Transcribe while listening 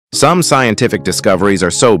Some scientific discoveries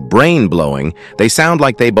are so brain-blowing, they sound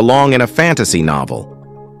like they belong in a fantasy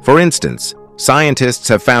novel. For instance, scientists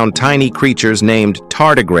have found tiny creatures named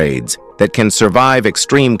tardigrades that can survive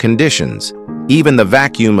extreme conditions, even the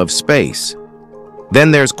vacuum of space.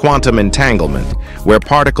 Then there's quantum entanglement, where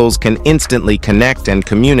particles can instantly connect and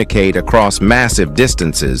communicate across massive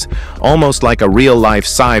distances, almost like a real-life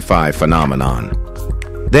sci-fi phenomenon.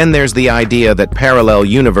 Then there's the idea that parallel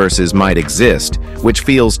universes might exist, which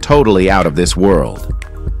feels totally out of this world.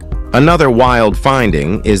 Another wild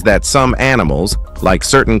finding is that some animals, like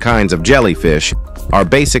certain kinds of jellyfish, are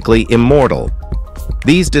basically immortal.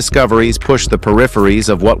 These discoveries push the peripheries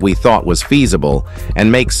of what we thought was feasible and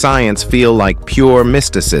make science feel like pure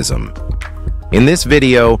mysticism. In this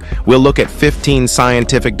video, we'll look at 15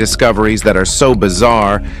 scientific discoveries that are so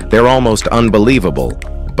bizarre, they're almost unbelievable,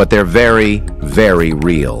 but they're very, very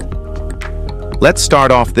real. Let's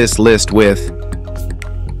start off this list with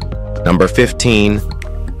number 15,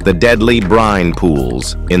 the deadly brine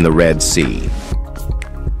pools in the Red Sea.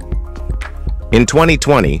 In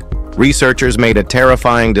 2020, researchers made a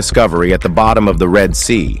terrifying discovery at the bottom of the Red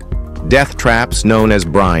Sea, death traps known as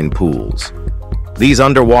brine pools. These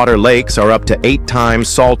underwater lakes are up to 8 times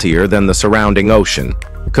saltier than the surrounding ocean,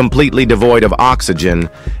 completely devoid of oxygen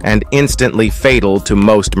and instantly fatal to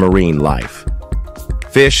most marine life.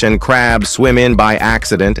 Fish and crabs swim in by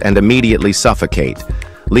accident and immediately suffocate,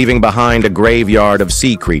 leaving behind a graveyard of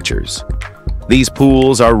sea creatures. These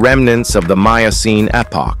pools are remnants of the Miocene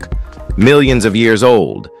epoch, millions of years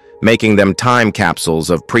old, making them time capsules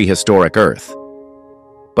of prehistoric Earth.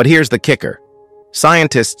 But here's the kicker.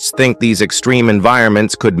 Scientists think these extreme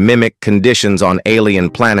environments could mimic conditions on alien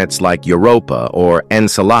planets like Europa or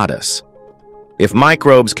Enceladus. If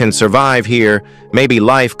microbes can survive here, maybe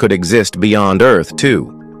life could exist beyond Earth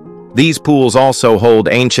too. These pools also hold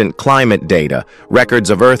ancient climate data, records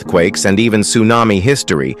of earthquakes, and even tsunami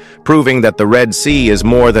history, proving that the Red Sea is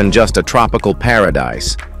more than just a tropical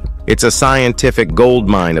paradise. It's a scientific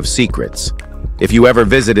goldmine of secrets. If you ever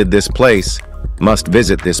visited this place, must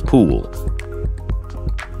visit this pool.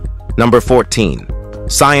 Number 14.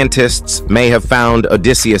 Scientists may have found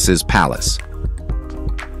Odysseus's palace.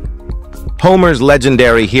 Homer's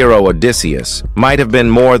legendary hero Odysseus might have been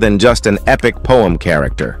more than just an epic poem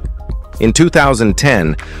character. In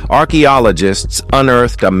 2010, archaeologists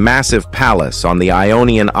unearthed a massive palace on the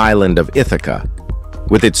Ionian island of Ithaca.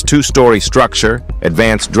 With its 2-story structure,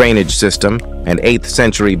 advanced drainage system, and 8th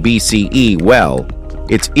century BCE well,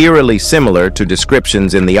 it's eerily similar to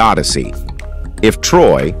descriptions in the Odyssey. If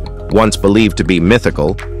Troy, once believed to be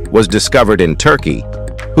mythical, was discovered in Turkey,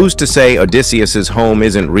 who's to say Odysseus's home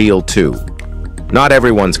isn't real too? Not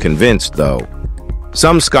everyone's convinced, though.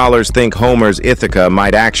 Some scholars think Homer's Ithaca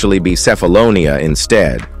might actually be Cephalonia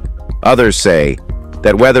instead. Others say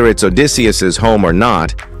that whether it's Odysseus's home or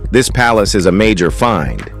not, this palace is a major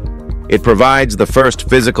find. It provides the first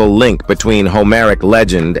physical link between Homeric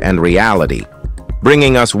legend and reality,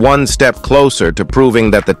 bringing us one step closer to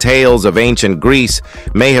proving that the tales of ancient Greece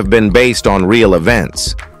may have been based on real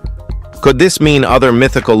events. Could this mean other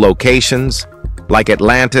mythical locations, like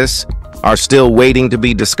Atlantis, are still waiting to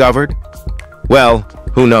be discovered? Well,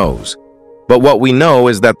 who knows? But what we know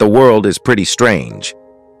is that the world is pretty strange.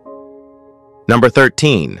 Number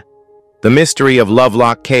 13. The mystery of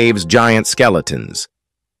Lovelock Cave's giant skeletons.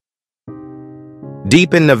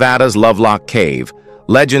 Deep in Nevada's Lovelock Cave,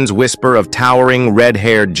 legends whisper of towering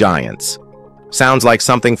red-haired giants. Sounds like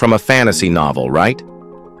something from a fantasy novel, right?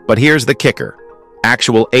 But here's the kicker.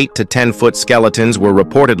 Actual 8 to 10-foot skeletons were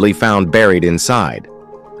reportedly found buried inside.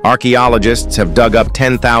 Archaeologists have dug up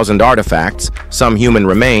 10,000 artifacts, some human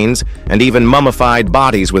remains, and even mummified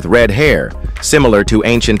bodies with red hair, similar to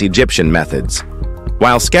ancient Egyptian methods.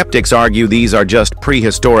 While skeptics argue these are just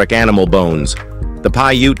prehistoric animal bones, the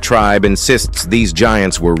Paiute tribe insists these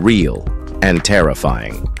giants were real and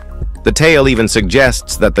terrifying. The tale even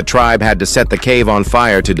suggests that the tribe had to set the cave on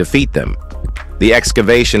fire to defeat them. The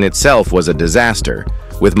excavation itself was a disaster,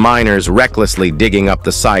 with miners recklessly digging up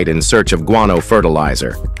the site in search of guano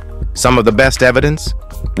fertilizer. Some of the best evidence?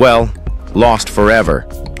 Well, lost forever.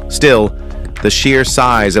 Still, the sheer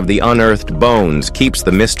size of the unearthed bones keeps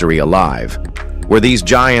the mystery alive. Were these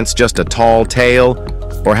giants just a tall tale,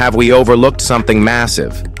 or have we overlooked something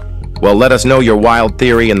massive? Well, let us know your wild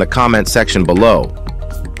theory in the comment section below.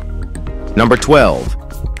 Number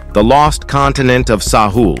 12. The lost continent of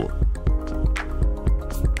Sahul.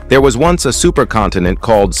 There was once a supercontinent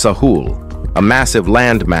called Sahul, a massive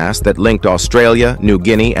landmass that linked Australia, New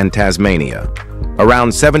Guinea, and Tasmania.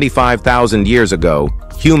 Around 75,000 years ago,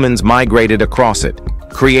 humans migrated across it,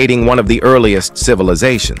 creating one of the earliest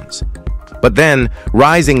civilizations. But then,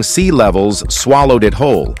 rising sea levels swallowed it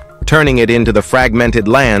whole, turning it into the fragmented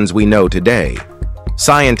lands we know today.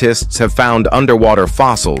 Scientists have found underwater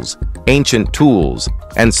fossils, ancient tools,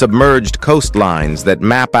 and submerged coastlines that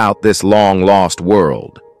map out this long-lost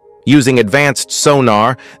world. Using advanced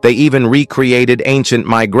sonar, they even recreated ancient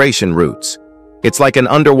migration routes. It's like an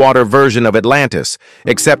underwater version of Atlantis,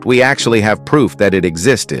 except we actually have proof that it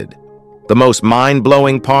existed. The most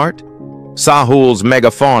mind-blowing part? Sahul's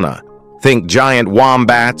megafauna. Think giant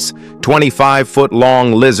wombats,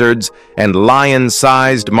 25-foot-long lizards, and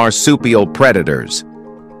lion-sized marsupial predators.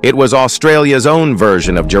 It was Australia's own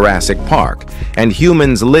version of Jurassic Park, and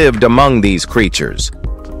humans lived among these creatures.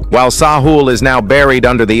 While Sahul is now buried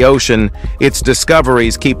under the ocean, its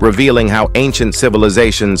discoveries keep revealing how ancient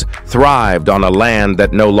civilizations thrived on a land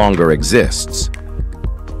that no longer exists.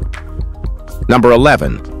 Number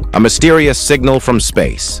 11. A mysterious signal from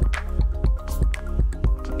space.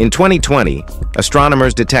 In 2020,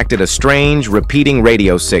 astronomers detected a strange, repeating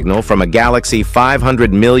radio signal from a galaxy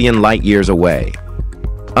 500 million light-years away.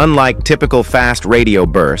 Unlike typical fast radio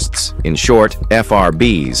bursts, in short,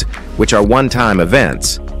 FRBs, which are one-time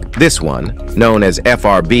events, this one, known as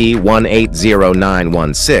FRB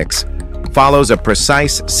 180916, follows a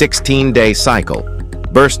precise 16-day cycle,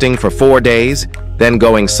 bursting for 4 days, then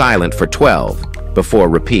going silent for 12, before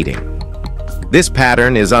repeating. This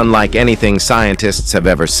pattern is unlike anything scientists have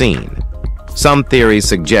ever seen. Some theories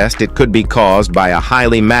suggest it could be caused by a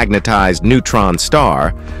highly magnetized neutron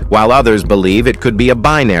star, while others believe it could be a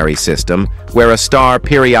binary system where a star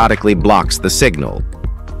periodically blocks the signal.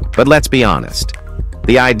 But let's be honest.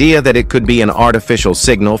 The idea that it could be an artificial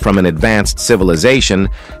signal from an advanced civilization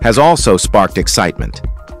has also sparked excitement.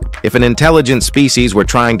 If an intelligent species were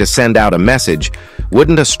trying to send out a message,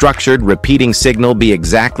 wouldn't a structured, repeating signal be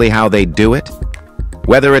exactly how they do it?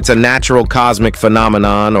 Whether it's a natural cosmic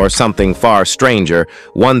phenomenon or something far stranger,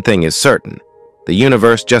 one thing is certain. The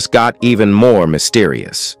universe just got even more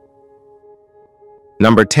mysterious.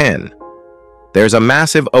 Number 10. There's a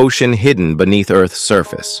massive ocean hidden beneath Earth's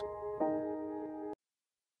surface.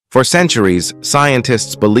 For centuries,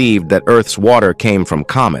 scientists believed that Earth's water came from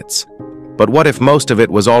comets. But what if most of it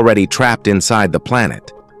was already trapped inside the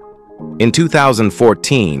planet? In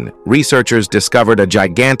 2014, researchers discovered a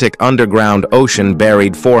gigantic underground ocean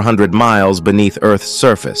buried 400 miles beneath Earth's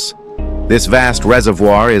surface. This vast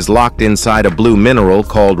reservoir is locked inside a blue mineral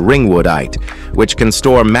called ringwoodite, which can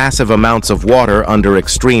store massive amounts of water under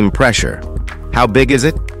extreme pressure. How big is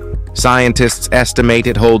it? Scientists estimate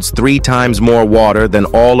it holds 3 times more water than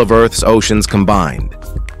all of Earth's oceans combined.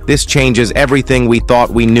 This changes everything we thought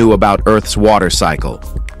we knew about Earth's water cycle.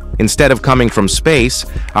 Instead of coming from space,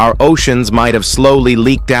 our oceans might have slowly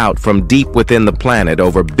leaked out from deep within the planet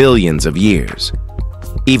over billions of years.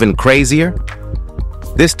 Even crazier?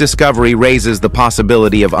 This discovery raises the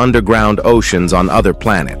possibility of underground oceans on other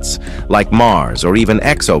planets, like Mars or even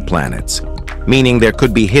exoplanets, meaning there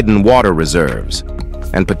could be hidden water reserves,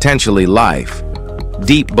 and potentially life,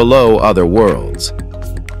 deep below other worlds.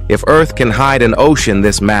 If Earth can hide an ocean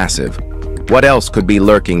this massive, what else could be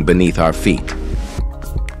lurking beneath our feet?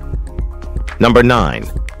 Number 9.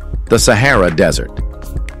 The Sahara Desert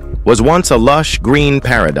was once a lush green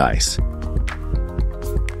paradise.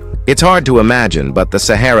 It's hard to imagine, but the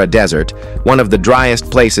Sahara Desert, one of the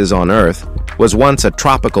driest places on Earth, was once a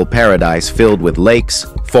tropical paradise filled with lakes,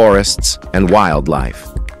 forests, and wildlife.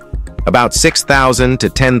 About 6,000 to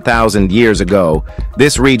 10,000 years ago,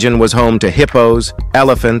 this region was home to hippos,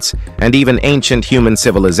 elephants, and even ancient human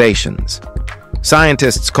civilizations.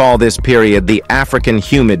 Scientists call this period the African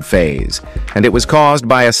humid phase, and it was caused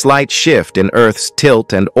by a slight shift in Earth's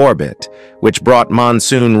tilt and orbit, which brought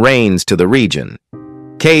monsoon rains to the region.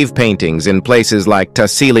 Cave paintings in places like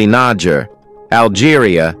Tassili N'Ajjer,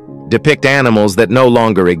 Algeria, depict animals that no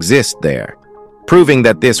longer exist there, proving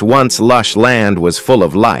that this once lush land was full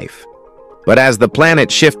of life. But as the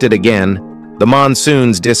planet shifted again, the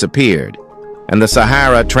monsoons disappeared, and the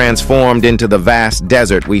Sahara transformed into the vast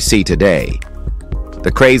desert we see today.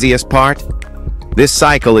 The craziest part? This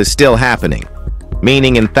cycle is still happening,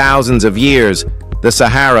 meaning in thousands of years, the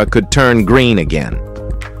Sahara could turn green again.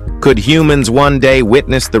 Could humans one day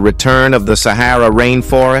witness the return of the Sahara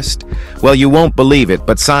rainforest? Well, you won't believe it,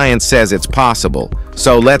 but science says it's possible,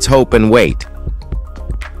 so let's hope and wait.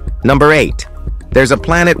 Number 8. There's a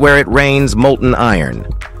planet where it rains molten iron.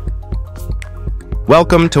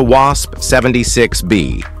 Welcome to WASP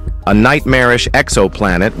 76b, a nightmarish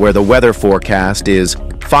exoplanet where the weather forecast is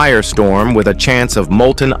firestorm with a chance of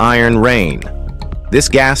molten iron rain. This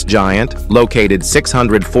gas giant, located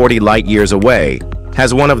 640 light-years away,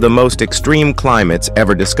 has one of the most extreme climates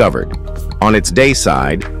ever discovered. On its day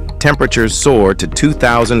side, temperatures soar to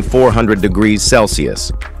 2,400 degrees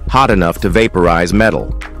Celsius, hot enough to vaporize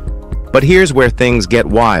metal. But here's where things get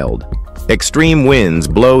wild. Extreme winds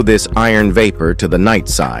blow this iron vapor to the night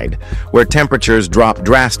side, where temperatures drop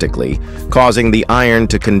drastically, causing the iron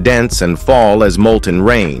to condense and fall as molten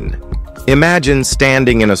rain. Imagine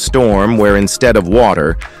standing in a storm where instead of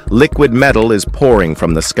water, liquid metal is pouring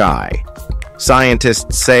from the sky.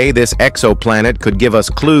 Scientists say this exoplanet could give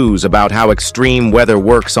us clues about how extreme weather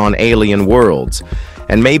works on alien worlds,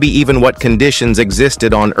 and maybe even what conditions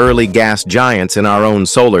existed on early gas giants in our own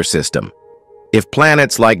solar system. If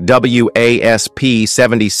planets like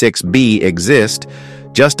WASP-76b exist,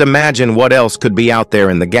 just imagine what else could be out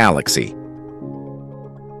there in the galaxy.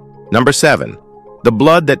 Number 7. The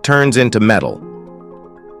blood that turns into metal.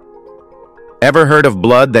 Ever heard of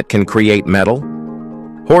blood that can create metal?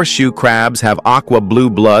 Horseshoe crabs have aqua blue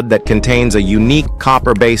blood that contains a unique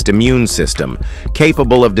copper-based immune system,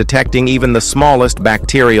 capable of detecting even the smallest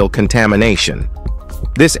bacterial contamination.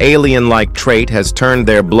 This alien-like trait has turned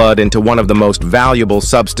their blood into one of the most valuable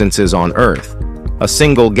substances on Earth. A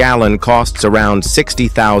single gallon costs around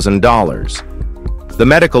 $60,000. The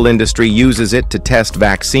medical industry uses it to test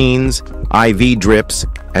vaccines, IV drips,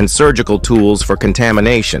 and surgical tools for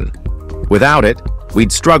contamination. Without it,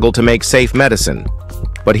 we'd struggle to make safe medicine.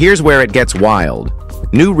 But here's where it gets wild.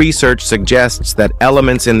 New research suggests that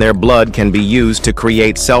elements in their blood can be used to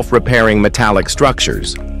create self-repairing metallic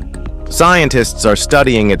structures. Scientists are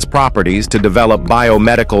studying its properties to develop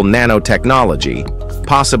biomedical nanotechnology,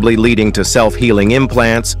 possibly leading to self-healing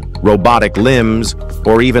implants, robotic limbs,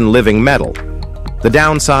 or even living metal. The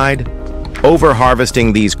downside?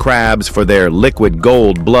 Over-harvesting these crabs for their liquid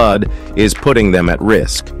gold blood is putting them at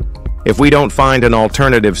risk. If we don't find an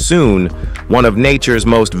alternative soon, one of nature's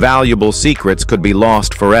most valuable secrets could be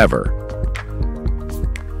lost forever.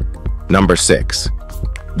 Number 6.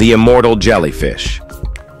 The immortal jellyfish.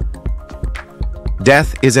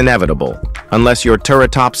 Death is inevitable, unless you're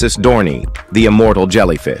Turritopsis dohrnii, the immortal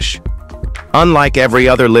jellyfish. Unlike every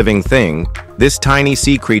other living thing, this tiny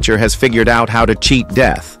sea creature has figured out how to cheat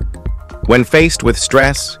death. When faced with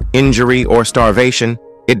stress, injury, or starvation,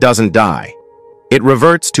 it doesn't die. It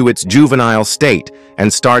reverts to its juvenile state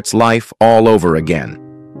and starts life all over again.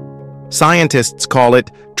 Scientists call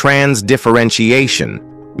it transdifferentiation,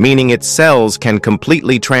 meaning its cells can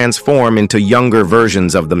completely transform into younger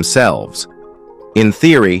versions of themselves. In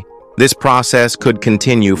theory, this process could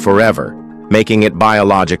continue forever, making it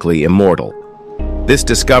biologically immortal. This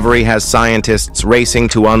discovery has scientists racing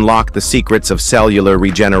to unlock the secrets of cellular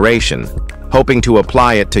regeneration, hoping to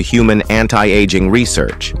apply it to human anti-aging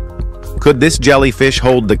research. Could this jellyfish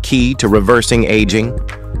hold the key to reversing aging?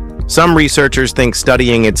 Some researchers think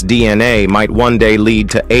studying its DNA might one day lead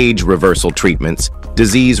to age reversal treatments,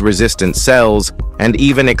 disease-resistant cells, and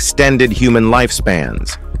even extended human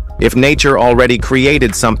lifespans. If nature already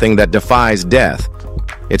created something that defies death,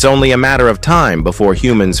 it's only a matter of time before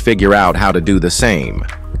humans figure out how to do the same.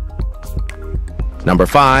 Number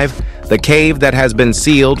 5. The cave that has been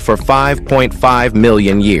sealed for 5.5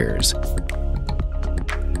 million years.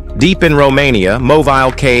 Deep in Romania,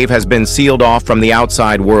 Movile Cave has been sealed off from the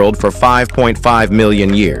outside world for 5.5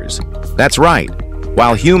 million years. That's right.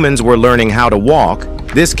 While humans were learning how to walk,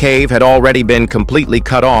 this cave had already been completely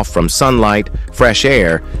cut off from sunlight, fresh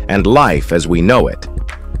air, and life as we know it.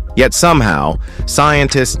 Yet somehow,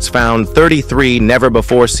 scientists found 33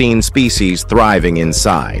 never-before-seen species thriving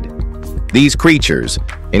inside. These creatures,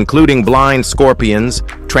 including blind scorpions,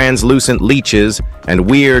 translucent leeches, and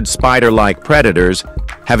weird spider-like predators,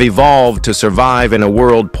 have evolved to survive in a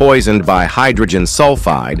world poisoned by hydrogen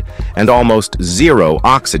sulfide and almost zero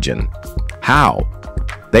oxygen. How?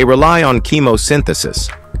 They rely on chemosynthesis,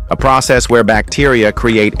 a process where bacteria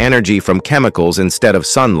create energy from chemicals instead of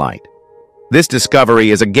sunlight. This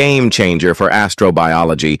discovery is a game changer for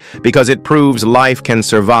astrobiology because it proves life can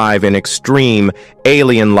survive in extreme,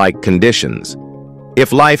 alien-like conditions.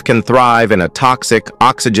 If life can thrive in a toxic,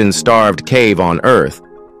 oxygen-starved cave on Earth,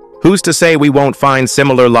 who's to say we won't find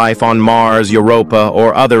similar life on Mars, Europa,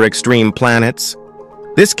 or other extreme planets?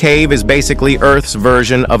 This cave is basically Earth's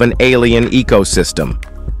version of an alien ecosystem.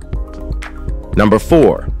 Number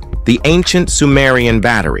 4. The ancient Sumerian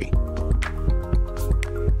battery.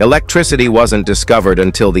 Electricity wasn't discovered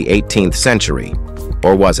until the 18th century,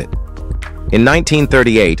 or was it? In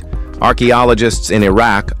 1938, archaeologists in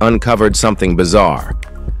Iraq uncovered something bizarre.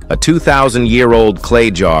 A 2,000-year-old clay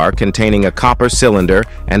jar containing a copper cylinder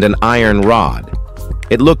and an iron rod.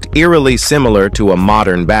 It looked eerily similar to a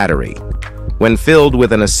modern battery. When filled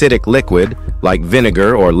with an acidic liquid, like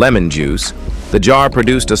vinegar or lemon juice, the jar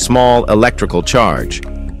produced a small electrical charge.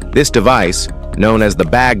 This device, known as the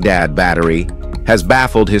Baghdad Battery, has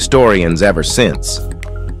baffled historians ever since.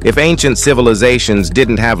 If ancient civilizations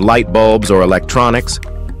didn't have light bulbs or electronics,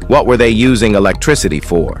 what were they using electricity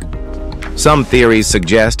for? Some theories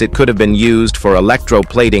suggest it could have been used for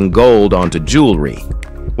electroplating gold onto jewelry,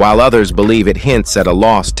 while others believe it hints at a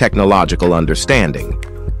lost technological understanding.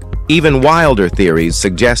 Even wilder theories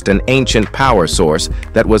suggest an ancient power source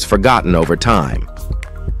that was forgotten over time.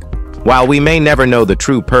 While we may never know the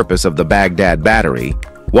true purpose of the Baghdad Battery,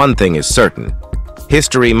 one thing is certain: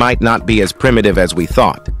 history might not be as primitive as we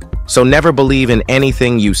thought, so never believe in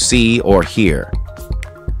anything you see or hear.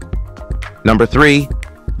 Number 3.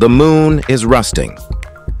 The moon is rusting.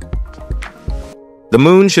 The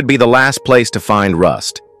moon should be the last place to find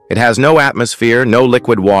rust. It has no atmosphere, no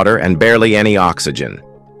liquid water, and barely any oxygen.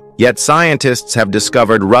 Yet scientists have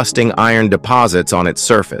discovered rusting iron deposits on its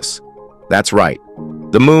surface. That's right.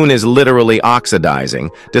 The moon is literally oxidizing,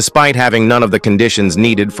 despite having none of the conditions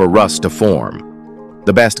needed for rust to form.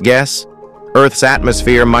 The best guess? Earth's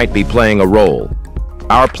atmosphere might be playing a role.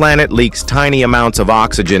 Our planet leaks tiny amounts of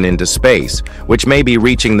oxygen into space, which may be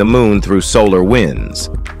reaching the moon through solar winds.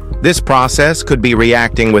 This process could be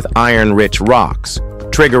reacting with iron-rich rocks,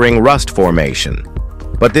 triggering rust formation.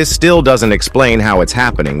 But this still doesn't explain how it's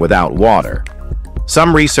happening without water.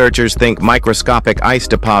 Some researchers think microscopic ice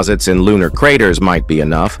deposits in lunar craters might be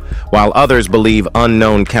enough, while others believe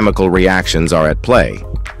unknown chemical reactions are at play.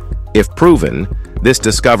 If proven, this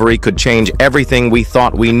discovery could change everything we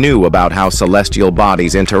thought we knew about how celestial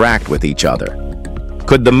bodies interact with each other.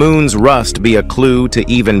 Could the moon's rust be a clue to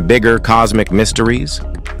even bigger cosmic mysteries?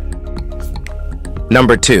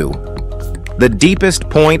 Number 2. The deepest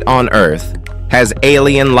point on Earth has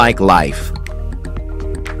alien-like life.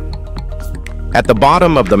 At the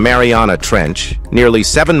bottom of the Mariana Trench, nearly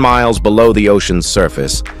 7 miles below the ocean's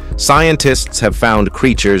surface, scientists have found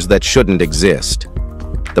creatures that shouldn't exist.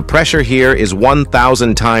 The pressure here is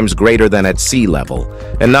 1,000 times greater than at sea level,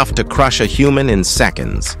 enough to crush a human in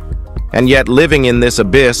seconds. And yet living in this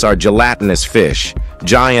abyss are gelatinous fish,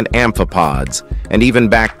 giant amphipods, and even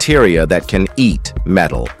bacteria that can eat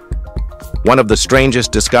metal. One of the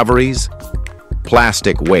strangest discoveries?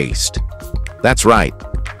 Plastic waste. That's right.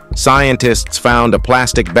 Scientists found a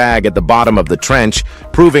plastic bag at the bottom of the trench,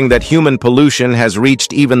 proving that human pollution has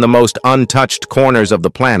reached even the most untouched corners of the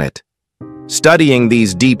planet. Studying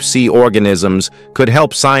these deep-sea organisms could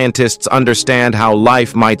help scientists understand how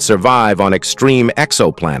life might survive on extreme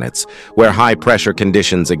exoplanets, where high-pressure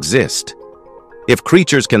conditions exist. If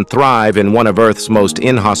creatures can thrive in one of Earth's most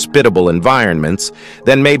inhospitable environments,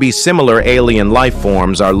 then maybe similar alien life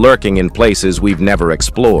forms are lurking in places we've never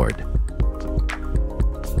explored.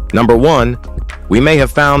 Number 1. We may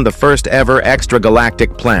have found the first ever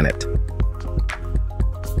extragalactic planet.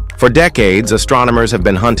 For decades, astronomers have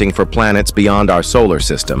been hunting for planets beyond our solar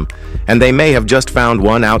system, and they may have just found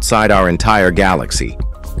one outside our entire galaxy.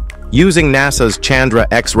 Using NASA's Chandra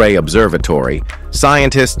X-ray Observatory,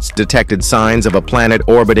 scientists detected signs of a planet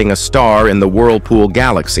orbiting a star in the Whirlpool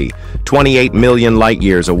Galaxy, 28 million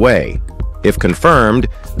light-years away. If confirmed,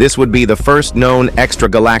 this would be the first known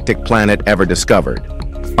extragalactic planet ever discovered.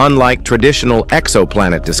 Unlike traditional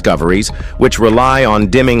exoplanet discoveries, which rely on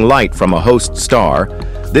dimming light from a host star,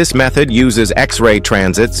 this method uses X-ray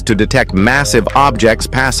transits to detect massive objects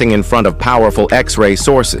passing in front of powerful X-ray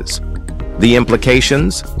sources. The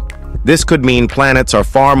implications? This could mean planets are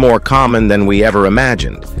far more common than we ever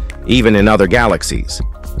imagined, even in other galaxies.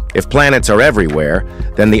 If planets are everywhere,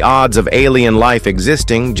 then the odds of alien life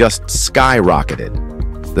existing just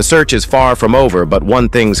skyrocketed. The search is far from over, but one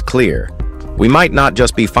thing's clear. We might not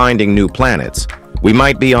just be finding new planets, we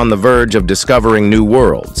might be on the verge of discovering new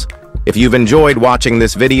worlds. If you've enjoyed watching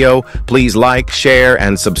this video, please like, share,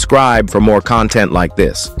 and subscribe for more content like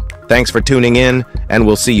this. Thanks for tuning in, and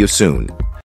we'll see you soon.